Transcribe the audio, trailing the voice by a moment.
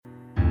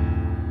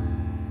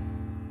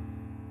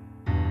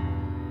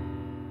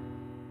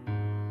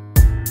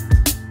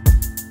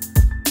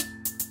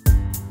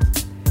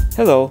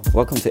Hello,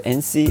 welcome to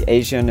NC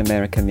Asian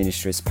American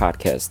Ministries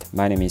podcast.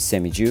 My name is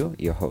Sammy Ju,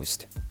 your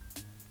host.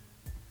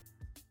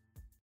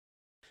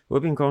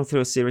 We've been going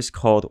through a series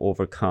called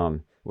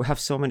Overcome. We have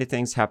so many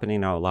things happening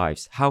in our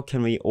lives. How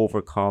can we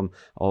overcome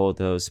all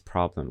those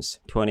problems?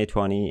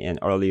 2020 and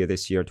earlier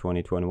this year,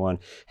 2021,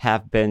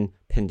 have been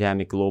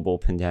global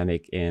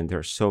pandemic, and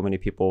there's so many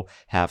people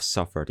have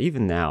suffered,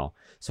 even now.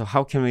 So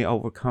how can we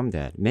overcome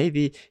that?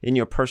 Maybe in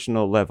your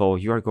personal level,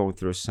 you're going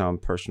through some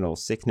personal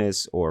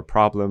sickness or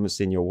problems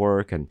in your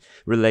work and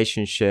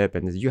relationship,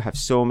 and you have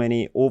so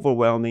many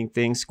overwhelming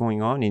things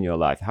going on in your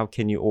life. How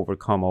can you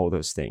overcome all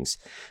those things?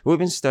 We've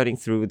been studying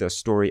through the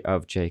story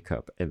of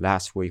Jacob, and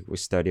last week we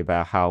studied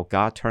about how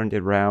God turned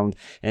it around,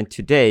 and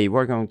today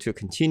we're going to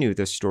continue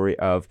the story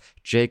of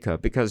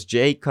Jacob, because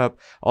Jacob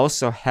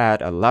also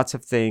had lots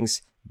of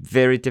things,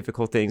 very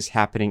difficult things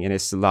happening in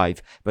his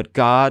life, but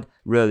God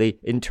really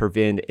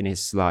intervened in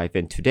his life.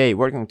 And today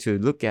we're going to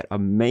look at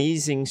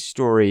amazing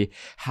story,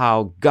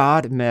 how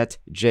God met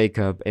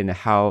Jacob and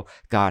how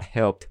God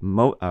helped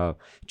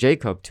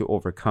Jacob to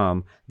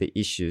overcome the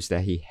issues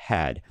that he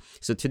had.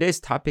 So today's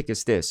topic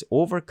is this: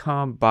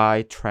 overcome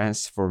by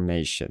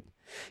transformation.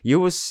 You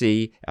will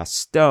see a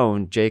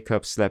stone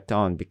Jacob slept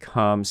on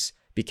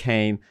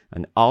became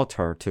an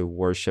altar to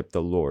worship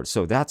the Lord.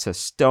 So that's a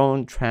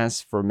stone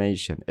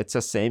transformation. It's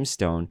the same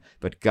stone,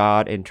 but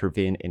God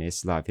intervened in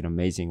his life in an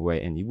amazing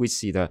way. And we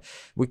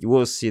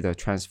will see the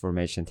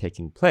transformation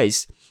taking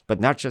place, but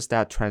not just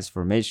that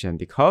transformation.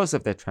 Because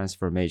of that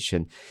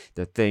transformation,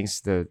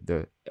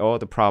 all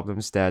the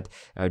problems that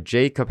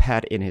Jacob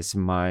had in his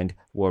mind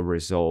were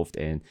resolved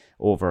and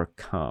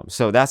overcome.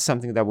 So that's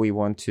something that we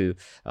want to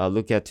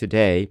look at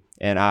today.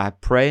 And I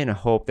pray and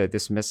hope that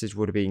this message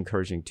would be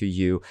encouraging to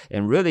you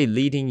and really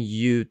leading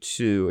you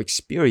to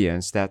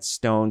experience that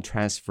stone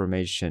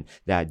transformation,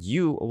 that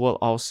you will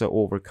also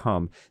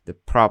overcome the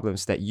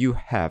problems that you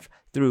have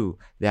through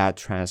that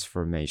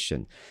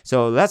transformation.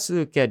 So let's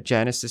look at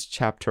Genesis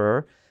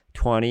chapter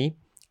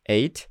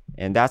 28,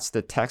 and that's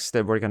the text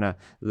that we're going to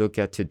look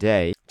at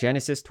today.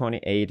 Genesis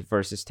 28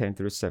 verses 10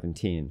 through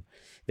 17.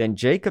 Then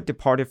Jacob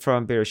departed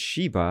from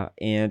Beersheba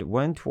and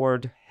went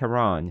toward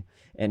Haran,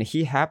 and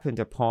he happened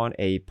upon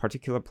a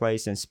particular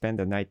place and spent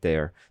the night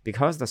there,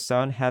 because the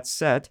sun had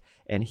set.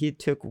 And he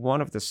took one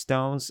of the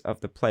stones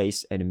of the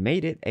place and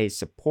made it a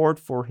support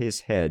for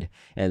his head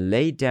and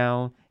lay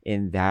down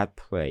in that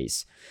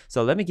place.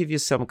 So let me give you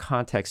some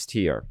context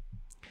here.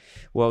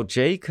 Well,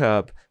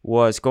 Jacob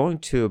was going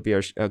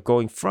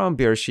from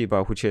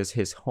Beersheba, which is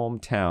his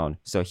hometown.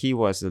 So he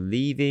was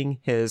leaving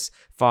his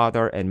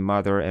father and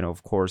mother and,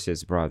 of course,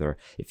 his brother.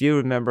 If you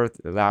remember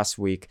the last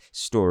week's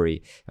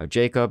story,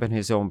 Jacob and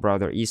his own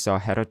brother Esau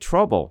had a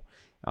trouble.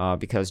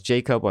 Because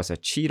Jacob was a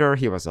cheater,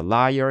 he was a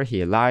liar,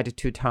 he lied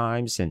 2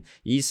 times, and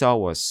Esau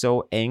was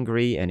so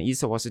angry, and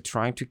Esau was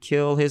trying to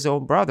kill his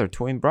own brother,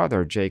 twin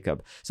brother,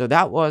 Jacob. So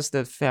that was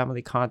the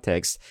family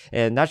context.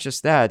 And not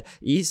just that,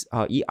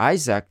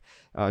 Isaac,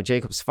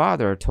 Jacob's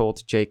father,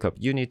 told Jacob,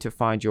 you need to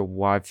find your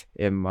wife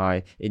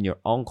in your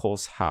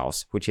uncle's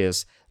house, which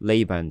is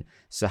Laban's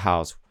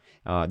house.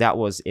 That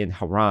was in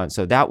Haran.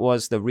 So that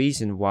was the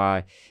reason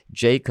why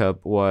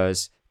Jacob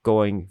was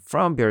going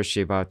from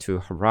Beersheba to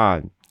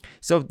Haran.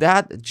 So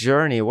that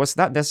journey was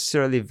not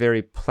necessarily a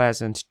very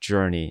pleasant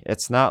journey.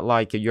 It's not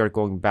like you're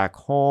going back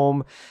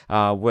home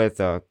with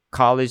a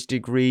college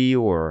degree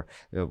or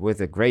with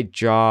a great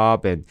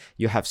job, and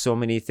you have so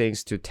many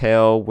things to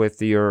tell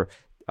with your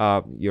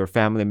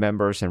family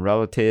members and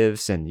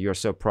relatives, and you're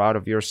so proud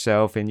of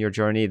yourself in your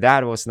journey.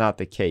 That was not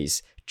the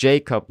case.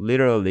 Jacob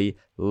literally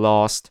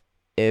lost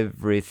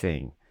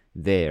everything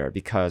there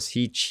because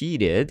he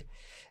cheated,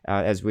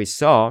 as we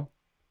saw,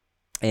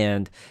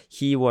 and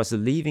he was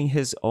leaving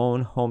his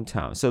own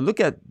hometown. So look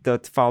at the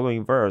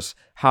following verse,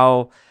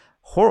 how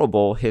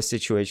horrible his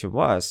situation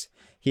was.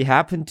 He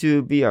happened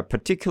to be a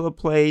particular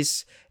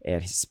place,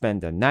 and he spent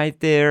the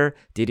night there.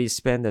 Did he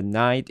spend the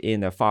night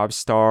in a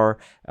 5-star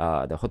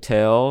the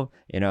hotel,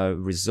 in a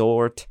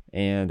resort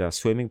and a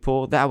swimming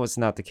pool? That was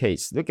not the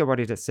case. Look at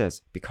what it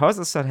says. Because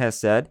the sun has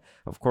set,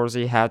 of course,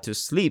 he had to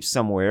sleep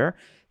somewhere.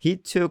 He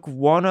took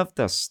one of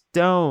the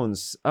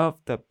stones of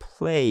the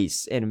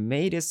place and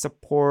made a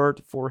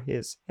support for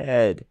his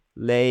head,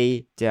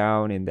 lay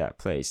down in that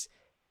place.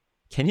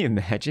 Can you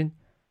imagine?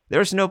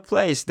 There's no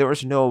place. There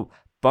was no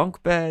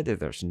bunk bed.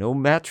 There's no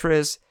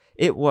mattress.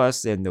 It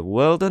was in the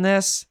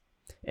wilderness,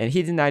 and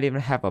he did not even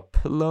have a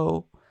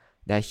pillow,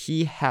 that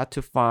he had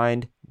to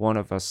find one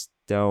of the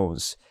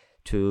stones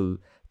to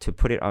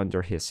put it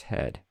under his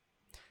head.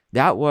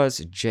 That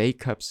was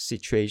Jacob's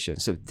situation.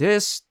 So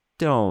this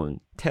stone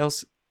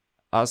tells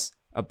us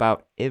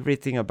about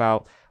everything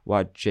about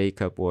what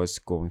Jacob was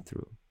going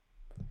through.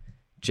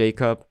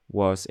 Jacob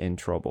was in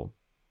trouble,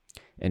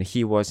 and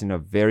he was in a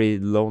very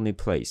lonely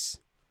place,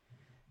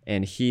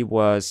 and he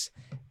was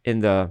in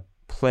the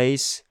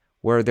place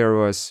where there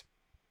was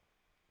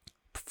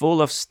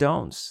full of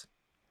stones,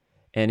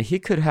 and he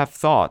could have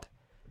thought,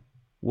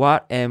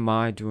 what am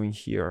I doing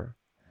here?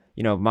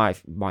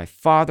 My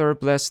father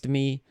blessed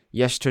me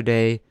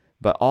yesterday,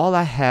 but all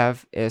I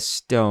have is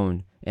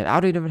stone, and I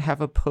don't even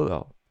have a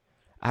pillow.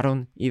 I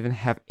don't even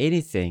have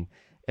anything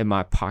in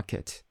my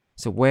pocket.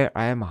 So where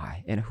am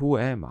I and who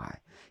am I?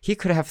 He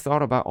could have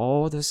thought about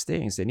all those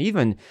things, and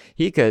even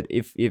he could,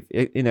 if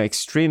in an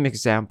extreme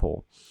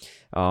example,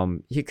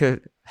 he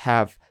could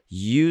have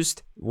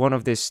used one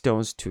of these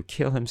stones to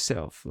kill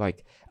himself.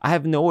 Like, I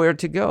have nowhere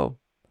to go.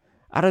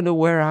 I don't know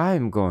where I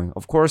am going.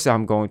 Of course,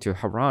 I'm going to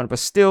Haran, but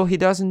still, he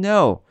doesn't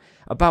know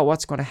about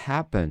what's going to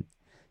happen.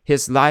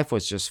 His life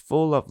was just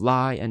full of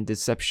lie and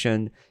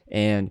deception,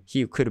 and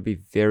he could be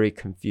very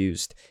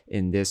confused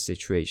in this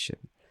situation.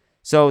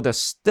 So the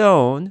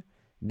stone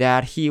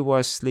that he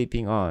was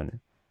sleeping on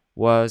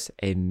was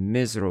a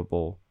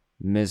miserable,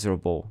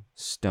 miserable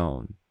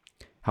stone.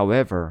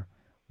 However,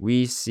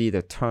 we see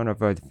the turn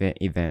of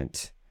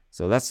event.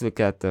 So let's look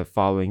at the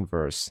following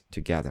verse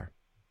together.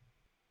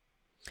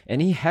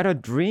 And he had a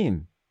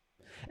dream,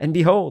 and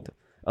behold,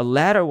 a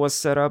ladder was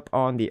set up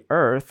on the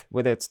earth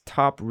with its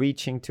top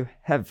reaching to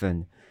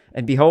heaven.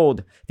 And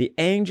behold, the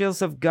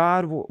angels of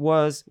God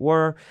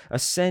were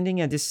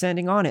ascending and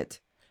descending on it.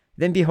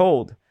 Then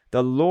behold,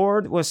 the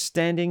Lord was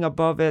standing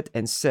above it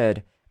and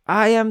said,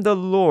 I am the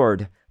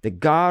Lord, the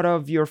God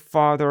of your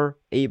father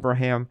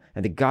Abraham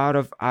and the God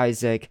of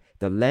Isaac.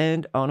 The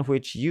land on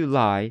which you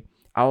lie,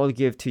 I will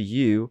give to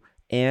you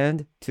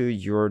and to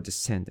your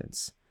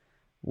descendants.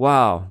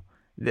 Wow,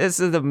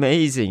 this is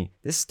amazing.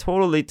 This is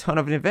totally ton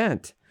of an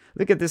event.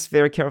 Look at this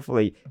very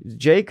carefully.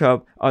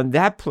 Jacob, on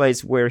that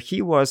place where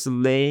he was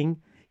laying,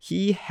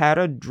 he had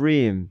a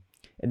dream.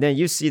 And then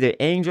you see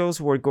the angels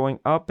were going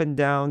up and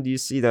down. You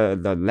see the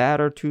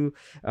ladder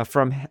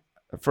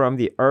from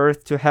the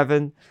earth to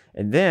heaven.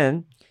 And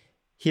then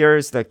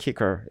here's the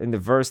kicker. In the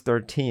verse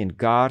 13,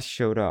 God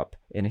showed up.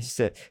 And he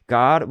said,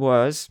 God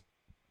was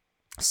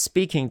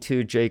speaking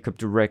to Jacob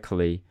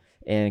directly.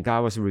 And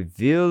God was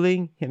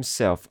revealing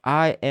himself.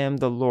 I am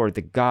the Lord,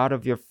 the God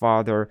of your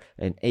father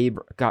and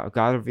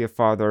God of your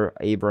father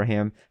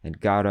Abraham and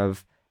God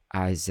of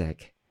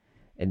Isaac.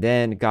 And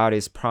then God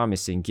is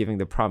promising, giving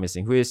the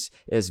promising, which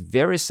is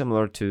very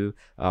similar to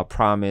a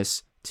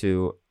promise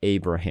to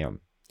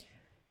Abraham.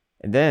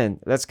 And then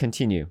let's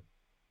continue.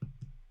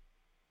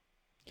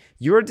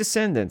 Your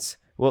descendants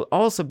will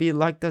also be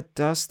like the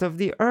dust of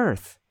the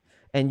earth.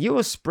 And you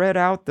will spread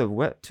out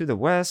to the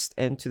west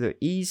and to the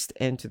east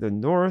and to the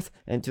north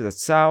and to the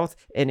south.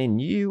 And in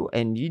you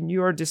and in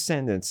your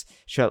descendants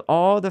shall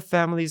all the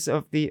families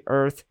of the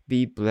earth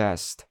be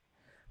blessed.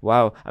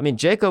 Wow. I mean,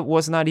 Jacob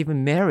was not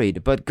even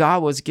married, but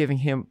God was giving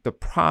him the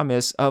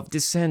promise of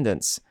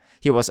descendants.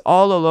 He was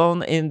all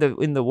alone in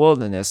the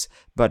wilderness,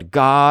 but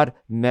God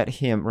met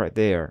him right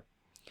there.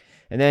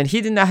 And then he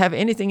did not have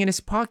anything in his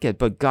pocket,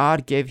 but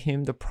God gave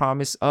him the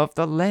promise of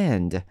the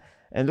land.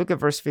 And look at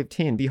verse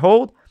 15.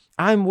 Behold,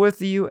 I'm with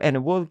you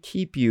and will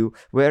keep you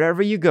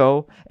wherever you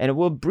go and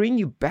will bring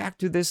you back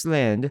to this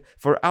land,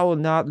 for I will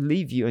not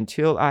leave you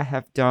until I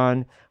have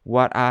done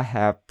what I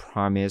have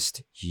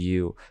promised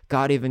you.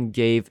 God even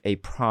gave a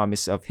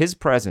promise of his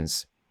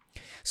presence.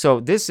 So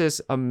this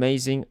is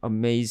amazing,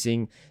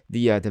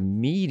 the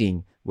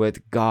meeting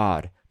with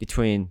God,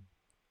 between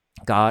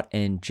God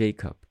and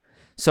Jacob.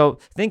 So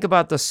think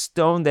about the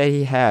stone that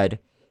he had.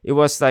 It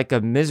was like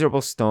a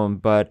miserable stone,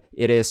 but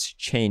it is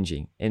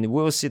changing. And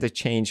we'll see the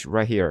change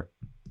right here.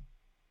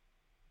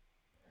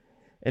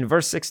 In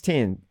verse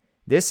 16,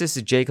 this is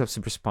Jacob's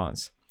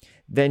response.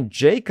 Then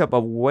Jacob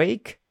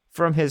awake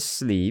from his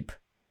sleep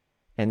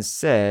and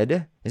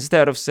said,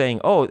 instead of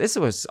saying, oh, this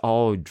was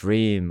all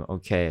dream,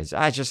 okay,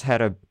 I just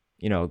had a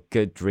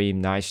good dream,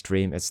 nice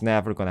dream, it's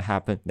never going to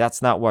happen.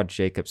 That's not what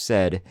Jacob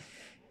said.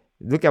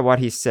 Look at what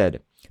he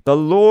said. The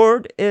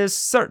Lord is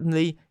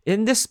certainly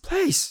in this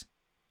place,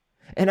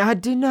 and I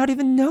did not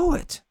even know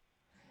it.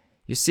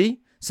 You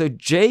see? So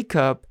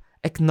Jacob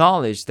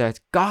acknowledged that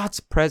God's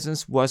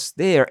presence was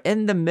there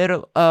in the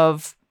middle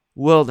of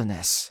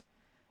wilderness,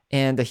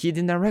 and he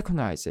did not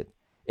recognize it.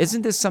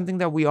 Isn't this something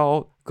that we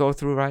all go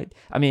through, right?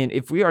 I mean,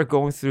 if we are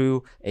going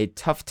through a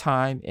tough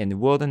time in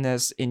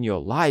wilderness in your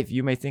life,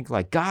 you may think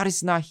like, God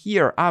is not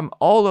here. I'm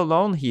all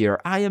alone here.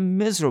 I am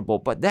miserable.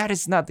 But that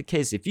is not the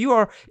case. If you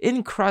are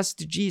in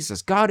Christ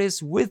Jesus, God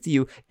is with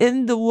you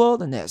in the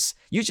wilderness.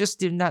 You just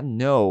did not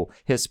know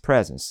his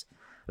presence.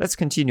 Let's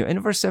continue. In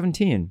verse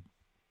 17,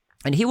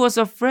 and he was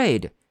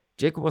afraid.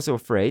 Jacob was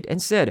afraid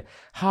and said,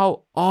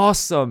 how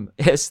awesome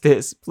is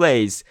this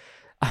place?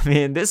 I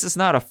mean, this is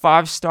not a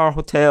 5-star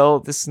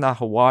hotel. This is not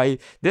Hawaii.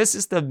 This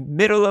is the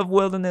middle of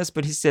wilderness.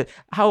 But he said,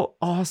 how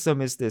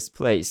awesome is this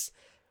place?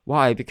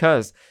 Why?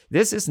 Because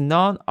this is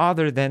none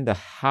other than the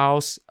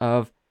house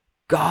of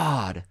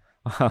God.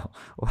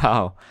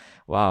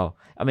 Wow.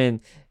 I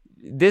mean,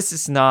 this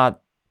is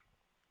not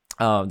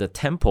the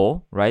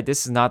temple, right?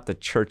 This is not the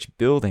church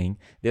building.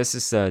 This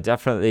is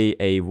definitely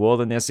a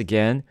wilderness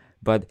again.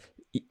 But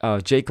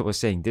Jacob was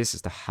saying, this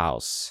is the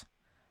house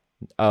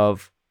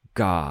of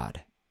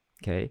God.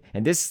 Okay,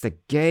 and this is the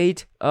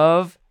gate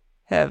of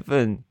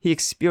heaven.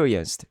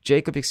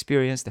 Jacob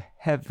experienced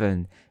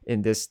heaven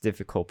in this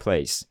difficult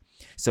place.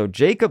 So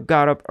Jacob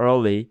got up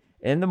early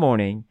in the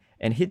morning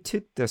and he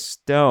took the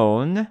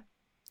stone,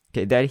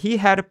 okay, that he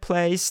had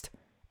placed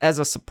as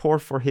a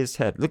support for his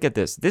head. Look at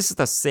this. This is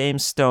the same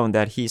stone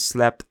that he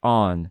slept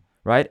on,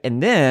 right?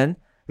 And then,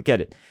 look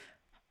at it,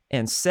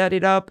 and set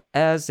it up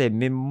as a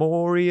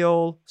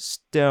memorial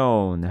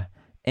stone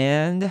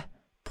and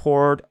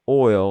poured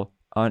oil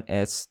on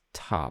its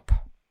top.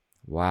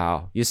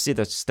 Wow. You see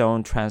the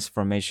stone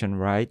transformation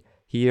right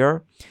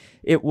here?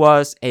 It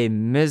was a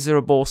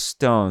miserable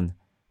stone,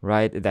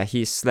 right, that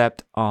he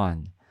slept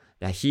on,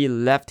 that he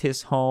left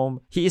his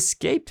home. He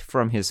escaped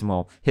from his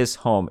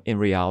home in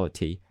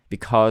reality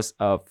because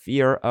of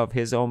fear of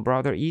his own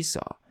brother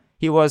Esau.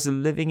 He was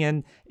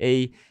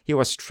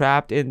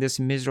trapped in this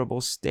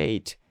miserable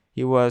state.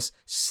 He was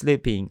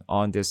sleeping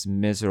on this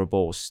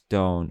miserable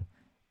stone.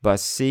 But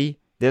see,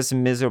 this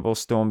miserable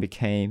stone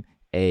became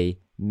a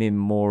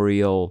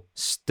memorial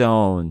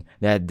stone,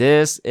 that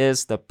this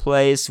is the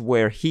place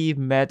where he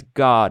met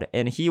God.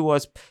 And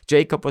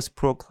Jacob was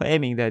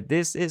proclaiming that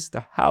this is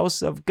the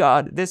house of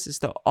God. This is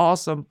the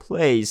awesome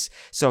place.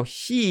 So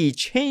he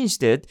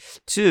changed it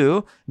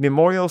to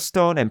memorial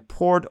stone and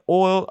poured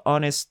oil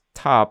on its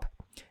top.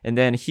 And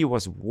then he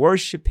was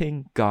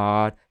worshiping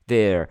God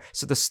there.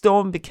 So the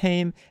stone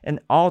became an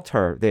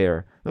altar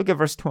there. Look at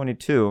verse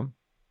 22.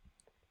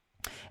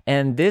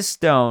 And this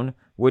stone,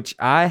 which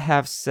I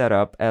have set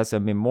up as a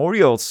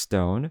memorial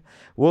stone,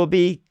 will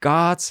be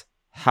God's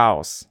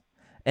house.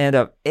 And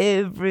of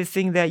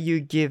everything that you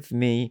give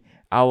me,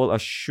 I will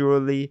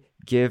assuredly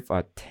give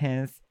a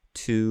tenth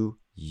to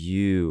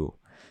you.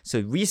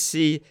 So we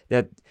see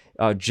that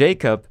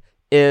Jacob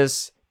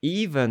is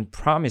even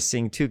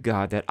promising to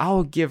God that I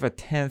will give a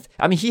tenth.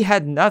 I mean, he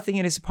had nothing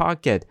in his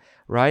pocket,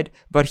 right?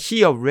 But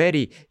he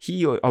already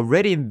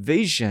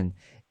envisioned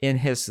in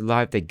his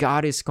life that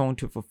God is going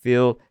to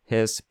fulfill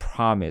his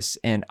promise.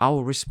 And I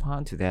will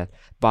respond to that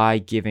by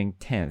giving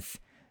tenth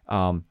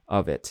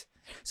of it.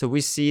 So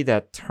we see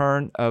that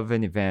turn of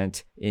an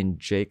event in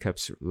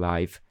Jacob's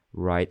life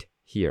right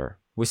here.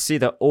 We see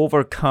the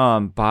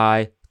overcome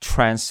by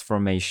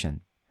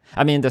transformation.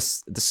 I mean, the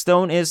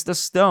stone is the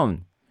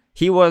stone.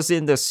 He was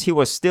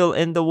still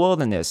in the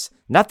wilderness.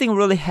 Nothing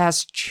really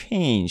has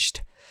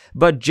changed.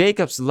 But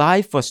Jacob's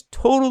life was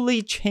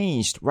totally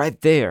changed right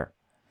there.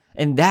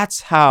 And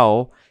that's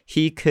how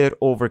he could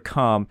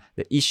overcome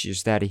the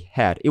issues that he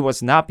had. It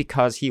was not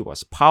because he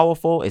was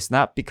powerful. It's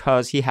not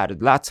because he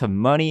had lots of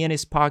money in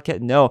his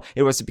pocket. No,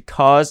 it was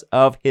because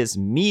of his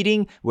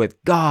meeting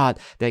with God,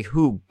 that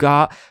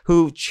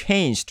who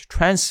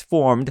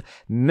transformed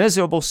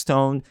miserable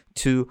stone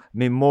to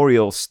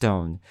memorial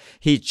stone.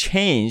 He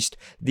changed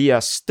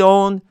the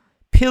stone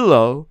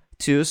pillow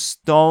to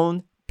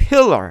stone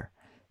pillar.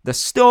 The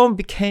stone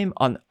became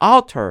an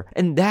altar,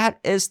 and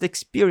that is the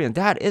experience,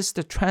 that is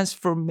the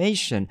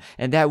transformation,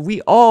 and that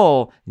we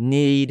all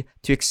need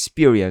to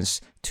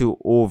experience to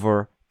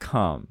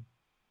overcome.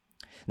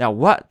 Now,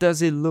 what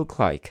does it look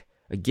like?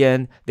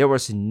 Again, there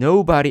was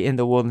nobody in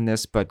the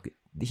wilderness, but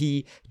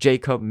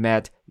Jacob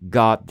met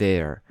God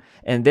there.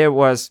 And there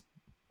was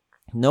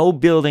no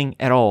building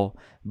at all.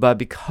 But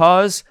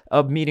because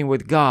of meeting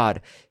with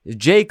God,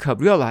 Jacob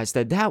realized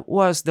that that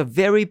was the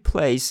very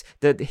place,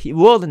 that the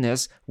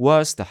wilderness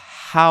was the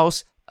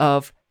house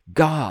of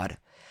God.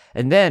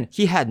 And then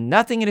he had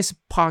nothing in his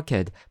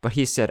pocket, but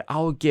he said, I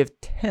will give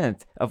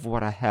tenth of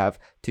what I have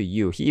to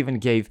you. He even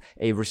gave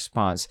a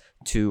response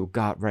to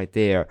God right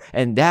there.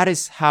 And that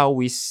is how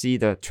we see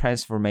the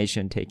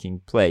transformation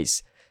taking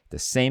place. The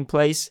same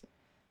place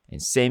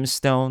and same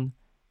stone,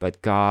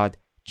 but God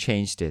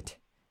changed it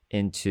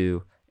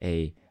into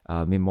a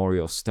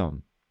memorial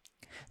stone.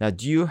 Now,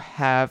 do you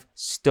have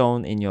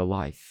stone in your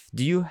life?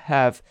 Do you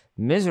have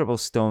miserable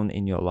stone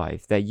in your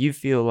life that you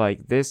feel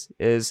like this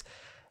is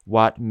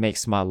what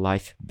makes my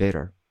life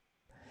bitter?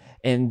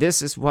 And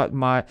this is what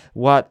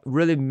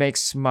really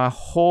makes my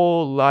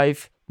whole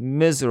life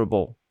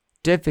miserable,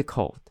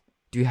 difficult.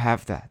 Do you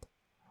have that?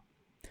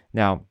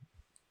 Now,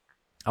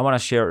 I want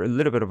to share a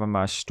little bit about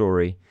my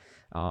story.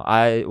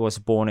 I was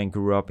born and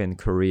grew up in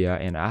Korea,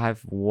 and I have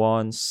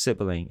one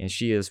sibling, and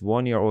she is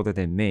 1 year older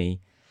than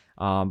me.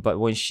 But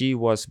when she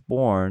was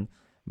born,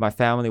 my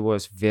family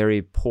was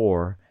very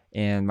poor,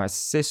 and my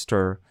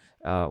sister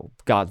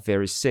got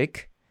very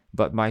sick.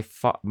 But my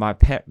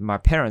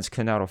parents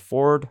could not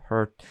afford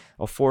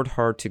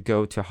her to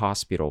go to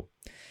hospital,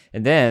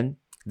 and then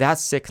that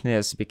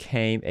sickness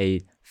became a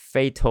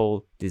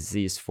fatal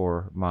disease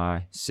for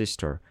my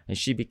sister, and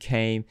she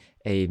became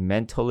a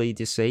mentally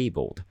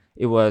disabled.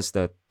 It was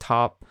the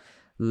top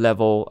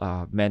level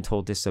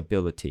mental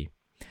disability.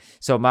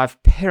 So my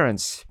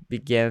parents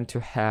began to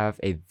have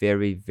a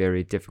very,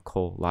 very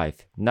difficult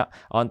life. Not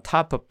on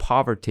top of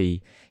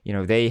poverty,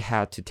 they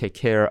had to take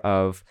care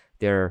of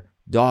their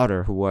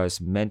daughter who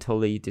was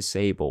mentally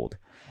disabled.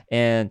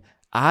 And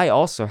I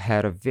also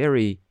had a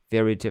very,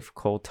 very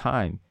difficult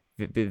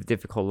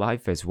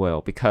life as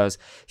well, because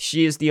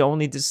she is the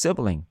only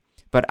sibling.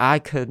 But I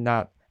could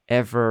not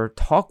ever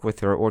talk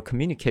with her or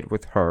communicate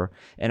with her.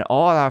 And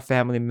all our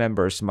family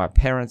members, my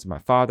parents, my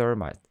father,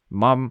 my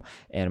mom,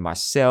 and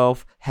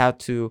myself, had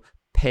to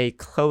pay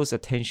close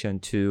attention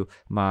to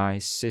my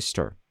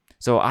sister.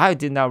 So I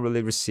did not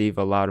really receive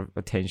a lot of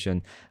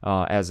attention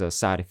as a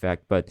side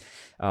effect, but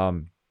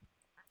I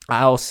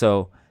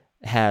also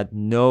had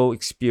no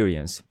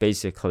experience,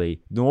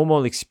 basically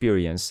normal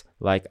experience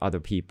like other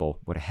people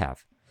would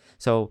have.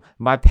 So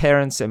my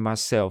parents and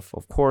myself,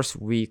 of course,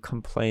 we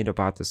complained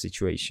about the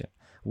situation.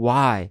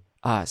 Why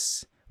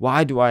us?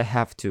 Why do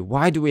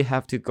we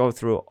have to go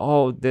through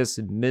all this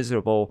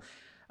miserable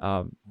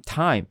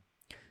time?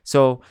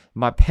 So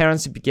my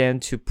parents began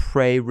to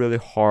pray really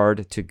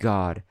hard to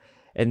God.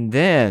 And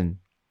then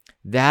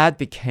that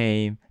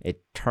became a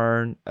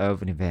turn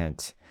of an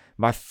event.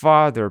 My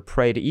father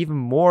prayed even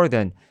more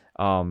than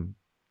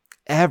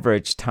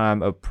average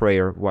time of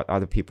prayer what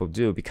other people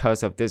do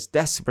because of this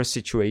desperate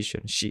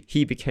situation.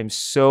 He became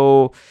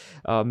so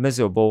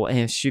miserable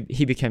and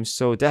he became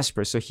so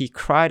desperate. So he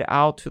cried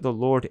out to the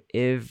Lord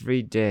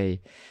every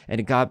day,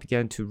 and God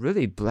began to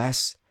really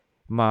bless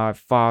my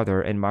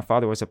father. And my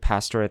father was a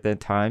pastor at that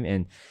time,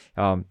 and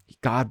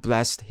God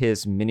blessed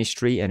his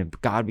ministry, and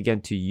God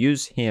began to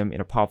use him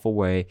in a powerful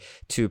way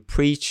to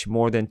preach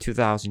more than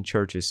 2,000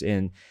 churches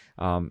in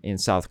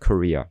South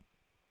Korea.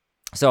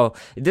 So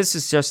this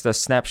is just a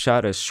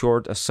snapshot, a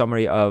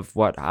summary of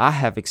what I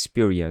have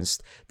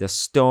experienced,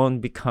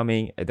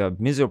 the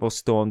miserable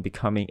stone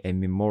becoming a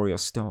memorial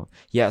stone.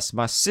 Yes,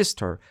 my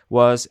sister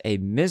was a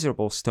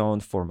miserable stone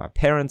for my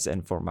parents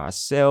and for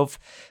myself,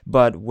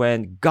 but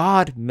when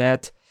God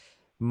met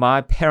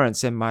my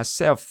parents and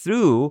myself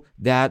through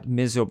that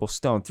miserable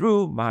stone,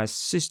 through my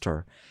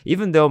sister,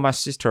 even though my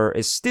sister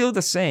is still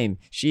the same,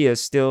 she is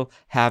still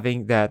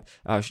having that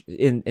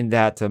in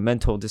that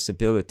mental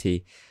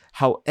disability.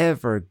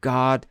 However,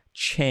 God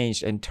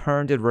changed and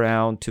turned it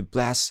around to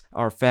bless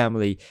our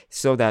family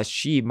so that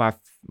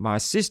my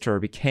sister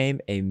became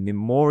a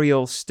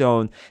memorial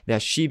stone,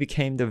 that she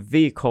became the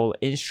vehicle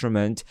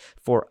instrument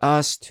for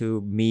us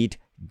to meet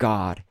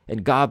God.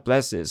 And God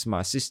blesses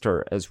my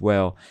sister as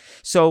well.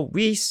 So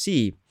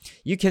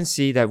you can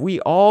see that we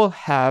all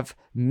have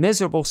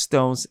miserable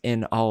stones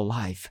in our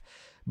life.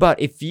 But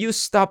if you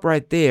stop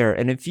right there,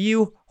 and if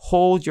you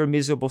hold your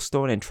miserable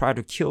stone and try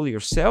to kill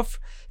yourself,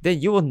 then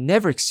you will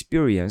never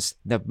experience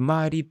the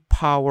mighty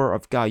power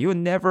of God. You will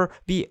never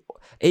be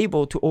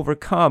able to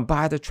overcome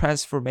by the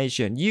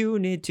transformation. You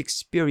need to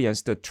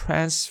experience the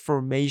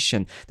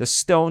transformation, the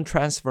stone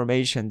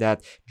transformation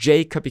that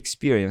Jacob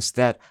experienced,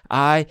 that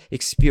I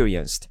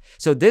experienced.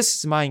 So this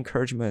is my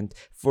encouragement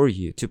for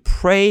you, to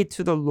pray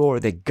to the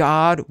Lord that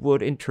God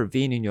would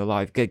intervene in your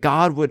life, that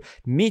God would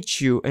meet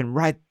you and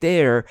right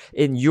there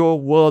in your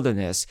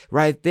wilderness,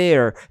 right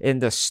there in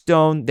the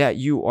stone that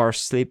you are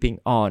sleeping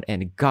on.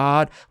 And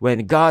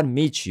when God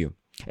meets you,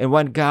 and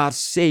when God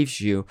saves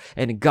you,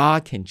 and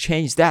God can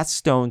change that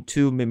stone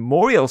to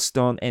memorial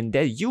stone, and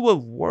that you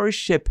will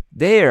worship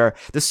there.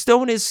 The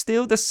stone is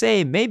still the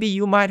same. Maybe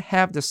you might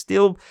have the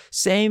still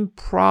same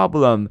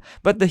problem,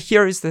 but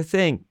here is the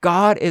thing.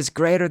 God is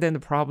greater than the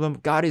problem.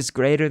 God is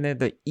greater than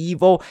the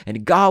evil,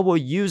 and God will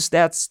use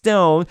that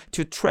stone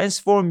to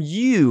transform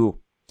you.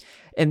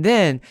 And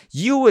then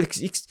you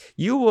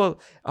will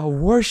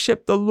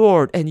worship the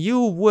Lord, and you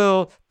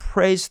will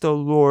praise the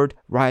Lord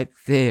right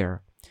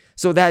there,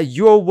 so that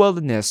your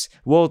wilderness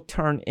will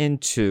turn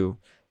into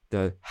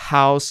the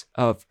house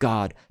of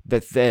God,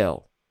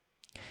 Bethel.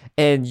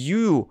 And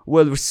you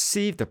will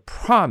receive the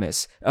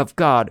promise of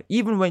God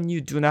even when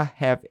you do not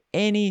have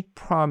any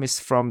promise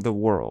from the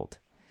world.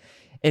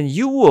 And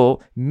you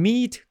will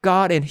meet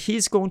God, and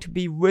He's going to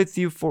be with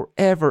you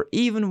forever,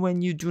 even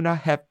when you do not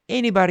have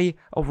anybody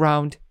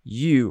around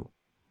you.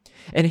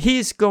 And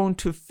He's going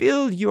to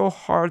fill your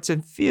hearts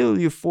and fill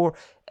you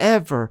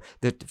forever.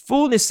 The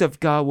fullness of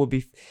God will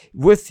be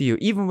with you,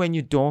 even when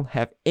you don't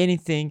have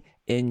anything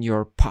in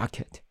your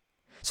pocket.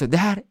 So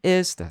that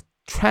is the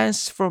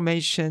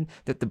transformation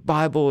that the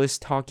Bible is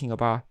talking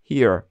about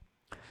here.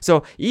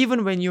 So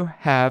even when you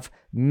have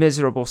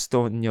miserable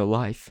stone in your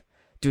life,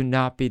 do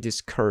not be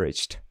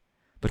discouraged,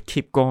 but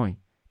keep going,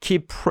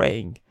 keep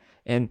praying,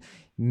 and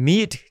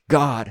meet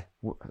God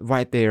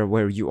right there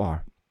where you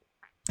are,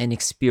 and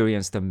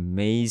experience the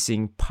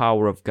amazing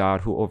power of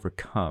God who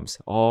overcomes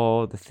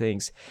all the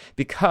things,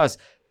 because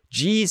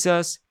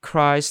Jesus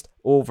Christ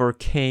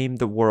overcame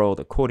the world,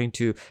 according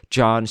to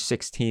John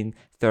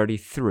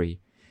 16:33.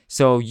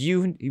 So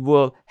you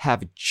will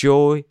have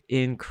joy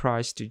in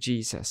Christ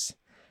Jesus.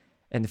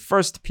 In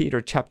 1 Peter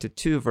chapter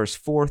 2, verse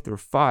 4 through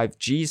 5,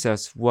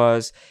 Jesus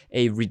was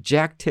a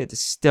rejected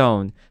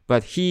stone,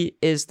 but He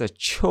is the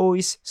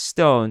choice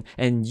stone.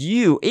 And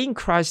you, in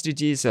Christ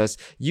Jesus,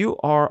 you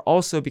are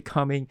also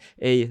becoming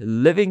a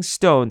living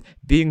stone,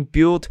 being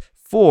built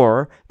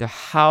for the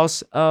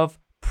house of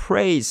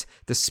praise,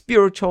 the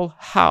spiritual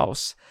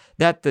house,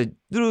 that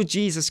through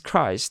Jesus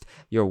Christ,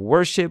 your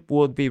worship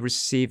will be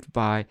received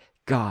by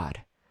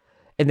God.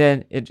 And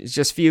then it's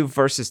just a few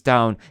verses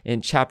down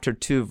in chapter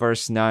 2,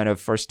 verse 9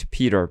 of 1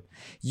 Peter.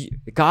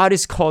 God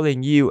is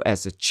calling you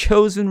as a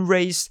chosen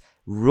race,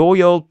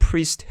 royal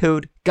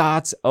priesthood,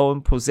 God's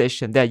own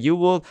possession, that you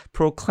will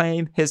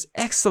proclaim His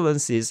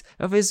excellencies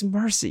of His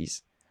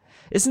mercies.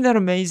 Isn't that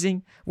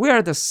amazing? We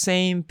are the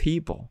same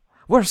people.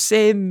 We're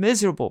same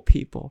miserable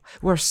people.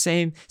 We're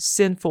same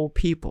sinful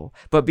people.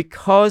 But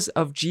because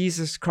of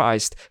Jesus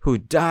Christ, who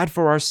died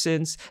for our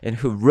sins and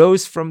who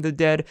rose from the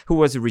dead, who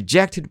was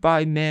rejected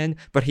by men,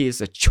 but he is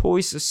a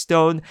choice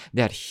stone,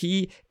 that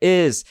he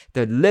is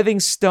the living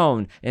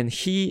stone and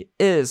he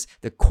is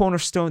the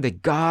cornerstone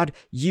that God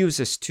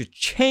uses to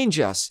change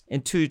us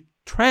and to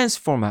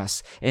transform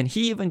us. And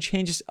he even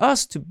changes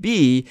us to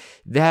be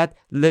that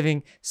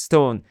living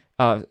stone,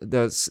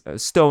 the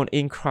stone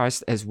in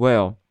Christ as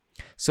well,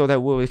 so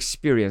that we'll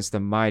experience the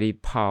mighty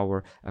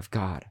power of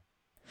God.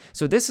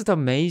 So this is an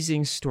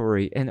amazing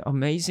story and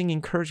amazing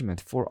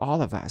encouragement for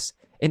all of us.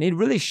 And it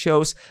really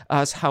shows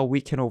us how we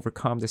can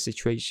overcome the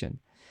situation.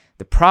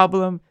 The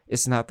problem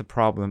is not the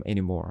problem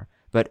anymore,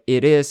 but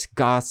it is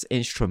God's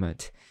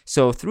instrument.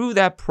 So through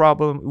that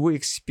problem, we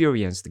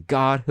experience the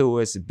God who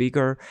is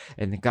bigger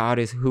and the God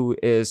who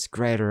is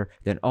greater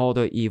than all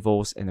the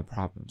evils and the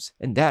problems.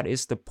 And that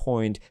is the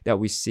point that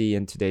we see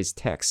in today's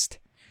text.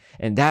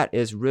 And that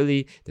is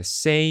really the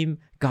same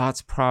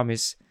God's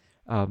promise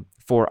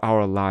for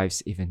our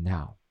lives even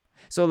now.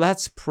 So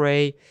let's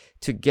pray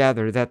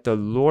together that the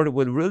Lord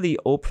would really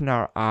open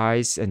our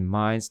eyes and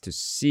minds to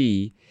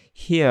see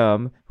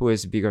Him who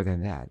is bigger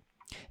than that.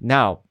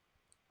 Now,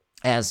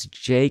 as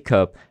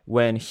Jacob,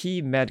 when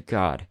he met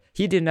God,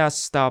 he did not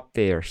stop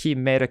there. He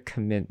made a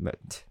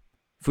commitment,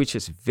 which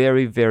is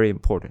very, very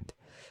important.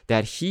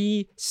 That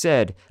he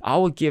said, I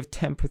will give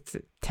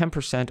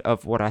 10%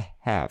 of what I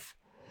have.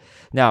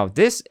 Now,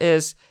 this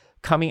is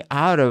coming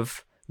out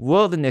of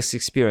wilderness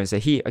experience. That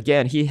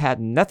he had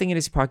nothing in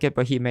his pocket,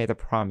 but he made a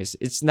promise.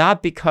 It's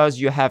not because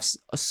you have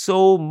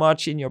so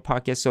much in your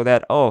pocket so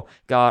that, oh,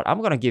 God, I'm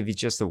going to give you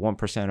just the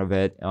 1% of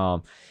it.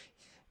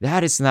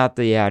 That is not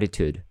the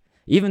attitude.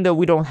 Even though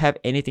we don't have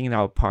anything in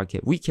our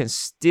pocket, we can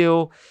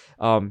still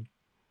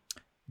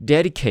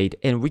dedicate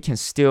and we can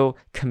still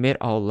commit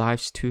our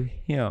lives to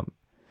Him.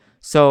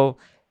 So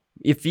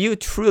if you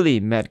truly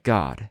met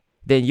God,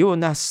 then you will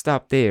not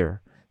stop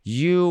there.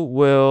 You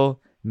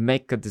will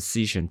make a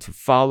decision to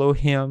follow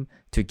Him,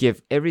 to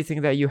give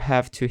everything that you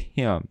have to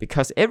Him,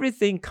 because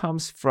everything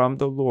comes from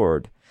the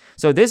Lord.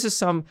 So this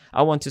is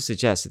I want to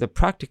suggest that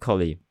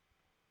practically,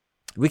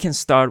 we can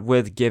start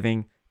with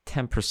giving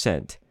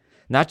 10%.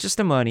 Not just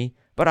the money,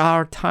 but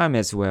our time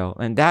as well.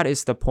 And that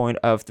is the point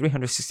of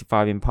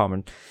 365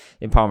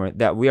 empowerment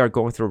that we are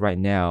going through right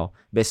now,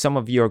 that some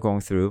of you are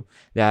going through,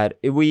 that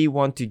we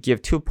want to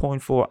give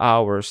 2.4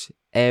 hours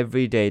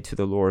every day to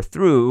the Lord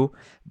through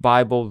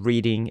Bible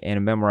reading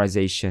and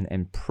memorization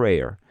and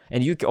prayer.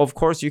 And of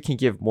course, you can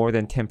give more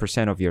than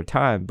 10% of your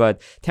time,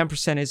 but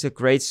 10% is a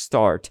great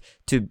start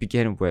to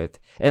begin with.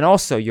 And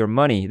also your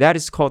money, that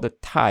is called a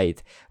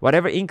tithe.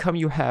 Whatever income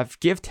you have,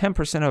 give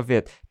 10% of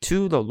it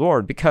to the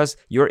Lord, because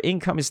your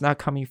income is not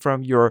coming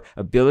from your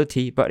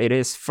ability, but it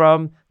is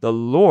from the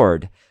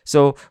Lord.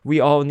 So we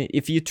all need,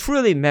 if you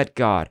truly met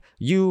God,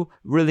 you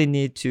really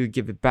need to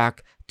give it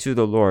back to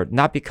the Lord,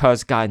 not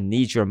because God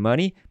needs your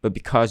money, but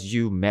because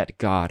you met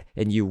God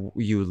and you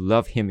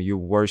love Him, you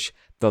worship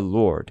the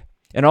Lord.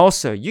 And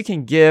also, you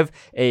can give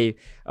a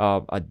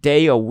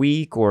day, a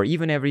week, or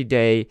even every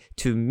day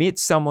to meet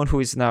someone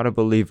who is not a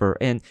believer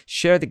and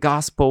share the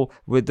gospel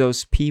with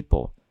those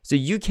people. So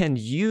you can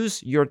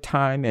use your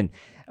time and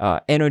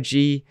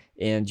energy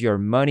and your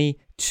money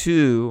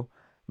to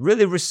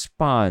really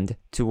respond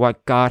to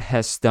what God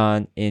has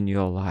done in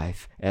your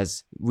life,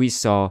 as we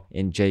saw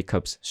in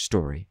Jacob's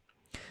story.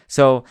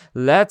 So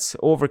let's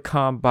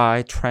overcome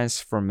by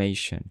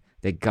transformation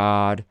that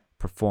God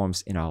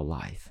performs in our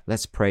life.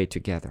 Let's pray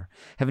together.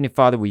 Heavenly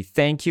Father, we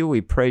thank you,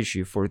 we praise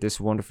you for this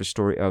wonderful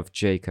story of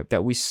Jacob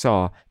that we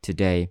saw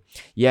today.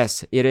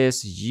 Yes, it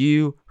is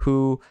you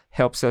who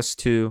helps us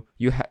to,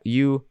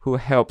 you who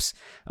helps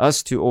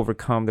us to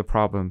overcome the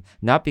problem,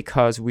 not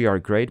because we are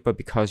great, but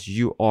because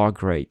you are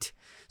great.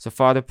 So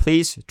Father,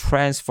 please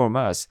transform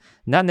us,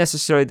 not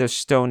necessarily the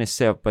stone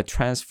itself, but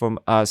transform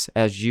us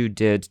as you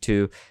did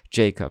to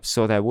Jacob,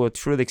 so that we'll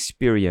truly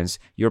experience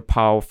your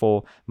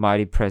powerful,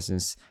 mighty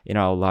presence in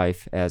our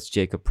life as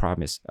Jacob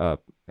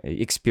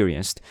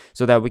experienced,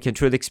 so that we can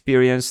truly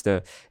experience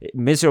the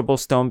miserable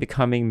stone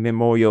becoming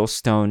memorial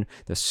stone,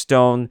 the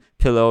stone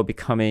pillow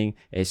becoming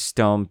a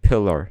stone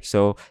pillar.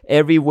 So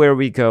everywhere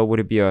we go,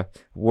 would it be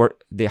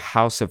the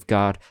house of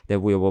God, that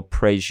we will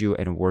praise you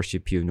and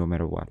worship you no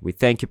matter what. We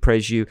thank you,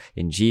 praise you.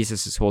 In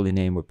Jesus' holy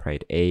name we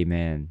prayed.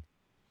 Amen.